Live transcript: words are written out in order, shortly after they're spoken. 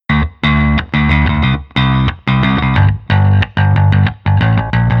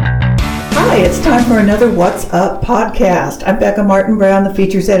It's time for another What's Up podcast. I'm Becca Martin-Brown, the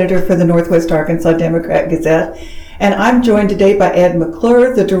Features Editor for the Northwest Arkansas Democrat-Gazette, and I'm joined today by Ed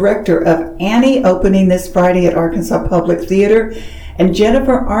McClure, the director of Annie, opening this Friday at Arkansas Public Theater, and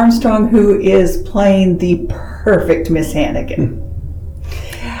Jennifer Armstrong, who is playing the perfect Miss Hannigan.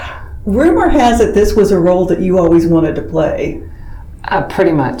 Rumor has it this was a role that you always wanted to play.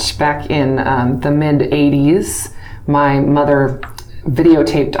 Pretty much. Back in the mid-'80s, my mother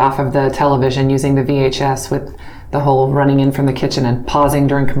videotaped off of the television using the VHS with the whole running in from the kitchen and pausing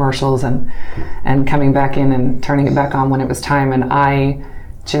during commercials and coming back in and turning it back on when it was time. And I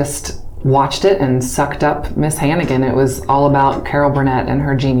just watched it and sucked up Miss Hannigan. It was all about Carol Burnett and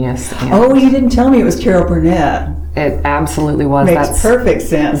her genius. And oh, you didn't tell me it was Carol Burnett. It absolutely was. Makes perfect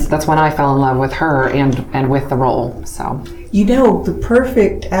sense. That's when I fell in love with her and with the role. So, you know, the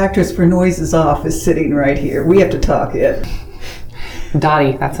perfect actress for Noises Off is sitting right here. We have to talk it.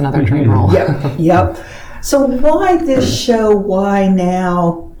 Dottie, that's another dream role. Yep. So why this show? Why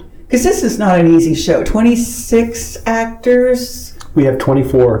now? Because this is not an easy show. 26 actors. We have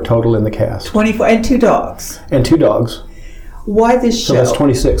 24 total in the cast. 24 and 2 dogs. And 2 dogs. Why this show? So that's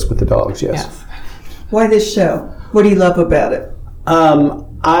 26 with the dogs, yes. Why this show? What do you love about it?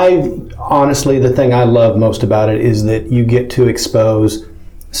 Honestly, the thing I love most about it is that you get to expose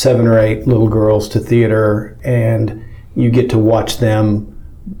 7 or 8 little girls to theater, and you get to watch them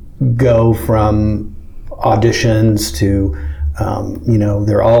go from auditions to,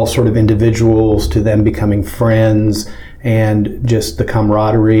 they're all sort of individuals, to them becoming friends, and just the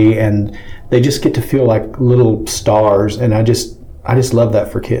camaraderie, and they just get to feel like little stars, and I just love that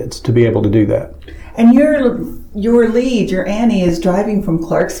for kids, to be able to do that. And your lead, your Annie, is driving from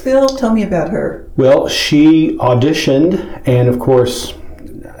Clarksville. Tell me about her. Well, she auditioned, and of course,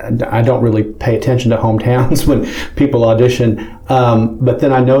 I don't really pay attention to hometowns when people audition, but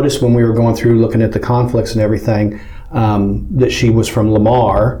then I noticed when we were going through looking at the conflicts and everything, that she was from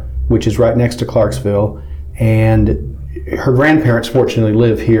Lamar, which is right next to Clarksville, and her grandparents fortunately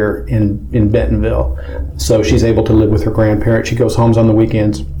live here in Bentonville, so she's able to live with her grandparents. She goes home on the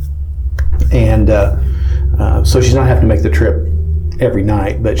weekends, and so she's not having to make the trip every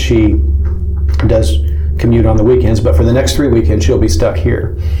night, but she does commute on the weekends. But for the next 3 weekends, she'll be stuck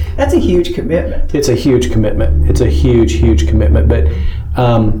here. That's a huge commitment. It's a huge commitment. It's a huge commitment. But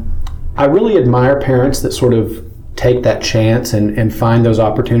I really admire parents that sort of take that chance and find those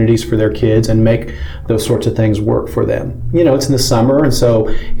opportunities for their kids and make those sorts of things work for them. You know, it's in the summer,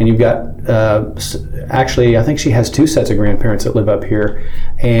 and you've got, actually, I think she has 2 sets of grandparents that live up here,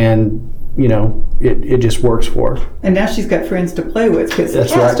 and it just works for her. And now she's got friends to play with, because the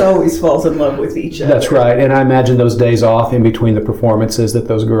cast always falls in love with each other. That's right. And I imagine those days off in between the performances that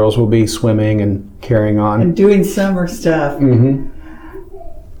those girls will be swimming and carrying on. And doing summer stuff. Mm-hmm.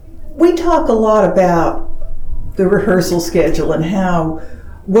 We talk a lot about the rehearsal schedule and how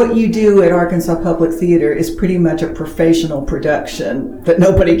what you do at Arkansas Public Theater is pretty much a professional production that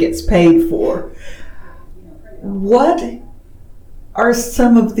nobody gets paid for. What are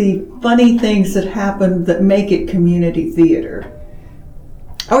some of the funny things that happen that make it community theater?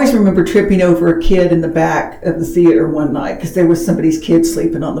 I always remember tripping over a kid in the back of the theater one night because there was somebody's kid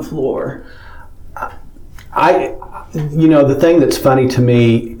sleeping on the floor. The thing that's funny to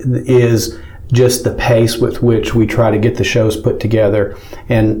me is just the pace with which we try to get the shows put together.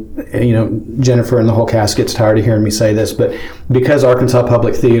 And, Jennifer and the whole cast gets tired of hearing me say this, but because Arkansas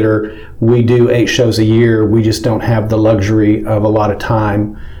Public Theater, we do 8 shows a year, we just don't have the luxury of a lot of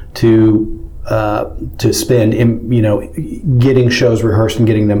time to spend in, getting shows rehearsed and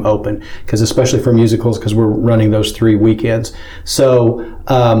getting them open. Because especially for musicals, because we're running those 3 weekends. So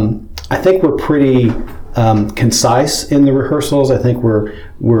I think we're pretty concise in the rehearsals. I think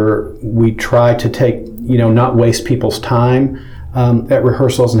we try to take, not waste people's time at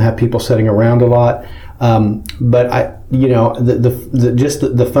rehearsals and have people sitting around a lot. But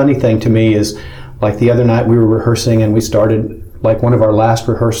the funny thing to me is, like the other night we were rehearsing and we started like one of our last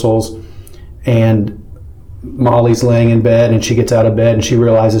rehearsals, and Molly's laying in bed and she gets out of bed and she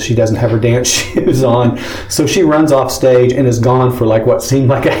realizes she doesn't have her dance shoes on. So she runs off stage and is gone for like what seemed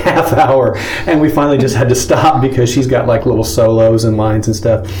like a half hour. And we finally just had to stop because she's got like little solos and lines and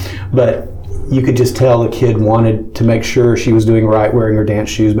stuff. But you could just tell the kid wanted to make sure she was doing right wearing her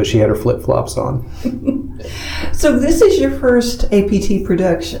dance shoes, but she had her flip-flops on. So this is your first APT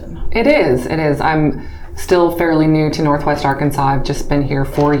production. It is. I'm still fairly new to Northwest Arkansas. I've just been here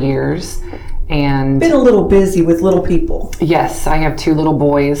 4 years. And been a little busy with little people. Yes, I have 2 little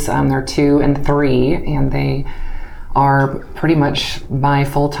boys. They're 2 and 3, and they are pretty much my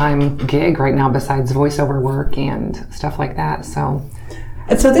full-time gig right now besides voiceover work and stuff like that. So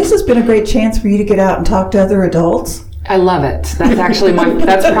And so this has been a great chance for you to get out and talk to other adults. I love it. That's actually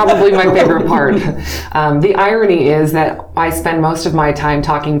that's probably my favorite part. The irony is that I spend most of my time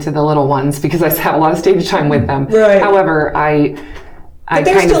talking to the little ones because I have a lot of stage time with them. Right. However, but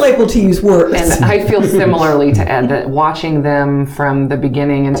they're still able to use words. And I feel similarly to Ed, that watching them from the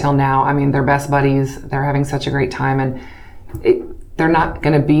beginning until now, I mean, they're best buddies. They're having such a great time, and they're not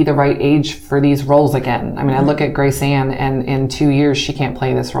going to be the right age for these roles again. I mean, I look at Grace Ann, and in 2 years, she can't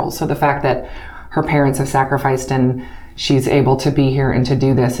play this role. So the fact that her parents have sacrificed and she's able to be here and to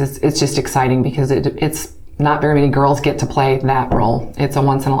do this, it's just exciting because it's not very many girls get to play that role. It's a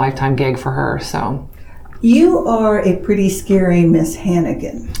once-in-a-lifetime gig for her, so... You are a pretty scary Miss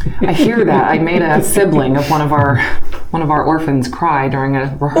Hannigan. I hear that. I made a sibling of one of our orphans cry during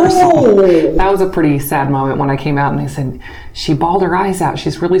a rehearsal. Oh. That was a pretty sad moment when I came out and they said, she bawled her eyes out.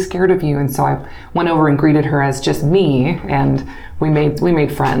 She's really scared of you. And so I went over and greeted her as just me, and we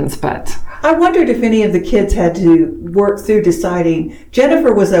made friends. But I wondered if any of the kids had to work through deciding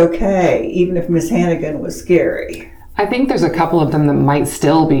Jennifer was okay, even if Miss Hannigan was scary. I think there's a couple of them that might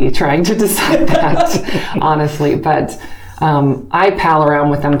still be trying to decide that, honestly. But I pal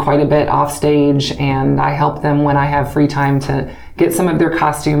around with them quite a bit off stage, and I help them when I have free time to get some of their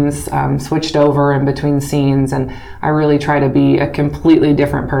costumes switched over in between scenes. And I really try to be a completely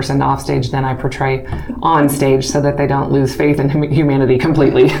different person off stage than I portray on stage so that they don't lose faith in humanity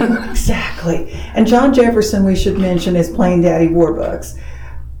completely. Exactly. And John Jefferson, we should mention, is playing Daddy Warbucks.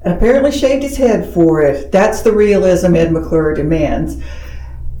 And apparently shaved his head for it. That's the realism Ed McClure demands.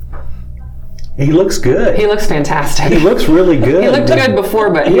 He looks good. He looks fantastic. He looks really good. He looked good before,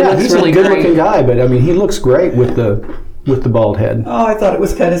 but he looks he's really a good-looking guy. But I mean, he looks great with the bald head. Oh, I thought it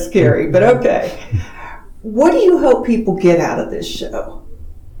was kind of scary, but okay. What do you hope people get out of this show?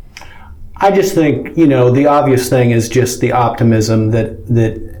 I just think, the obvious thing is just the optimism that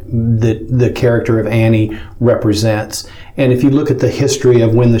the character of Annie represents. And if you look at the history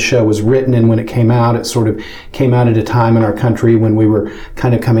of when the show was written and when it came out, it sort of came out at a time in our country when we were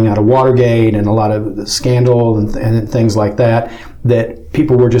kind of coming out of Watergate and a lot of scandal and things like that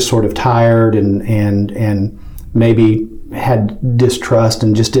people were just sort of tired and maybe had distrust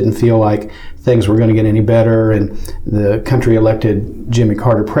and just didn't feel like things were going to get any better. And the country elected Jimmy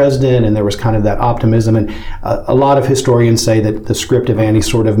Carter president, and there was kind of that optimism. And a lot of historians say that the script of Annie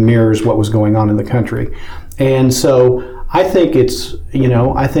sort of mirrors what was going on in the country. And so I think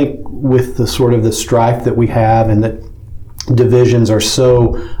I think with the sort of the strife that we have and that divisions are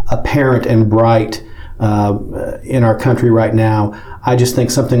so apparent and bright in our country right now, I just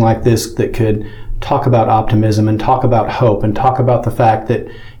think something like this that could talk about optimism and talk about hope and talk about the fact that,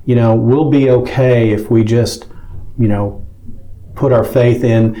 we'll be okay if we just, put our faith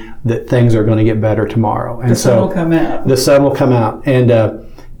in that things are going to get better tomorrow. And the sun will come out. The sun will come out. And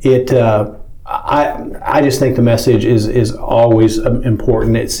I just think the message is always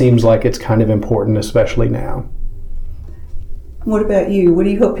important. It seems like it's kind of important, especially now. What about you? What do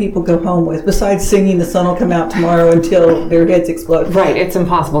you hope people go home with, besides singing The Sun Will Come Out Tomorrow until their heads explode? Right. It's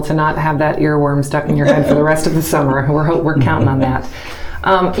impossible to not have that earworm stuck in your head for the rest of the summer. We're counting on that.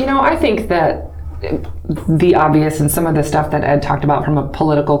 I think that the obvious and some of the stuff that Ed talked about from a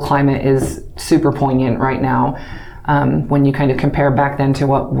political climate is super poignant right now when you kind of compare back then to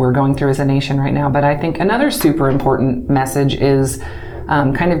what we're going through as a nation right now. But I think another super important message is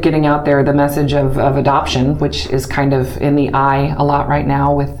kind of getting out there the message of adoption, which is kind of in the eye a lot right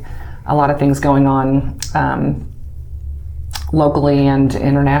now with a lot of things going on locally and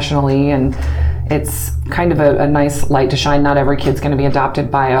internationally, and it's kind of a nice light to shine. Not every kid's going to be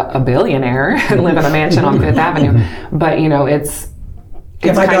adopted by a billionaire and live in a mansion on Fifth Avenue, but it's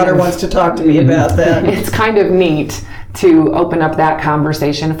my daughter wants to talk to me about that. It's kind of neat to open up that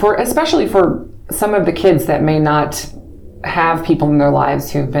conversation especially for some of the kids that may not have people in their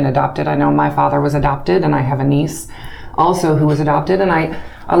lives who've been adopted. I know my father was adopted, and I have a niece also who was adopted, and I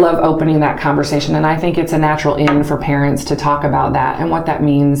love opening that conversation, and I think it's a natural in for parents to talk about that and what that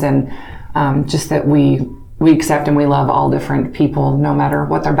means, and just that we accept and we love all different people, no matter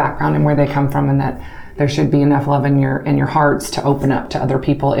what their background and where they come from, and that there should be enough love in your hearts to open up to other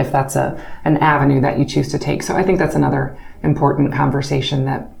people if that's an avenue that you choose to take. So I think that's another important conversation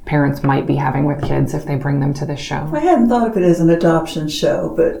that parents might be having with kids if they bring them to this show. I hadn't thought of it as an adoption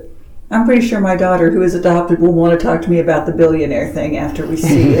show, but I'm pretty sure my daughter, who is adopted, will want to talk to me about the billionaire thing after we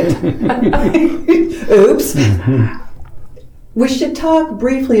see it. Oops. We should talk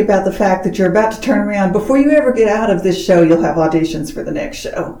briefly about the fact that you're about to turn around. Before you ever get out of this show, you'll have auditions for the next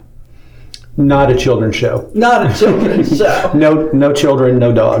show. Not a children's show. Not a children's show. No children,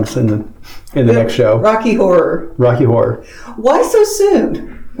 no dogs in the next show. Rocky Horror. Rocky Horror. Why so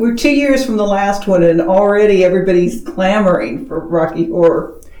soon? We're 2 years from the last one, and already everybody's clamoring for Rocky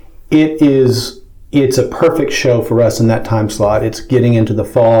Horror. It's a perfect show for us in that time slot. It's getting into the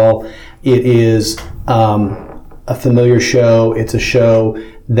fall. It is a familiar show. It's a show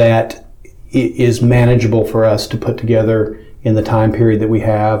that is manageable for us to put together in the time period that we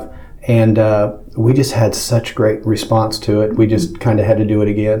have. And we just had such great response to it. We just kind of had to do it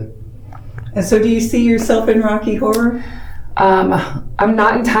again. And so do you see yourself in Rocky Horror? I'm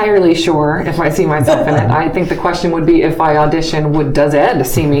not entirely sure if I see myself in it. I think the question would be if I audition, does Ed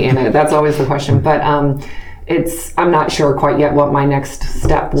see me in it? That's always the question. But I'm not sure quite yet what my next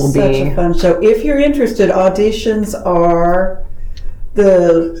step will be. Such a fun show. If you're interested, auditions are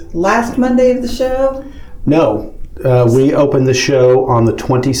the last Monday of the show? No. We open the show on the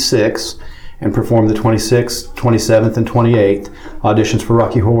 26th and perform the 26th, 27th, and 28th. Auditions for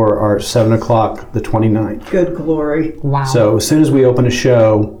Rocky Horror are 7 o'clock the 29th. Good glory. Wow. So as soon as we open a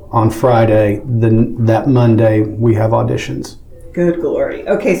show on Friday, then that Monday we have auditions. Good glory.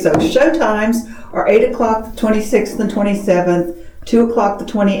 Okay, so show times are 8 o'clock the 26th and 27th, 2 o'clock the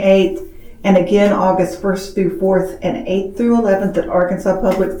 28th, and again August 1st through 4th and 8th through 11th at Arkansas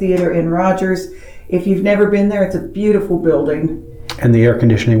Public Theater in Rogers. If you've never been there, it's a beautiful building. And the air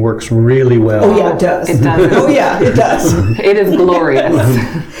conditioning works really well. Oh, yeah, it does. It does. Oh, yeah, it does. It is glorious.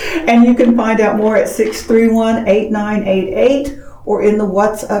 And you can find out more at 631-8988 or in the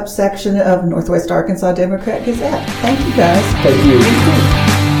What's Up section of Northwest Arkansas Democrat Gazette. Thank you, guys. Thank you. Thank you.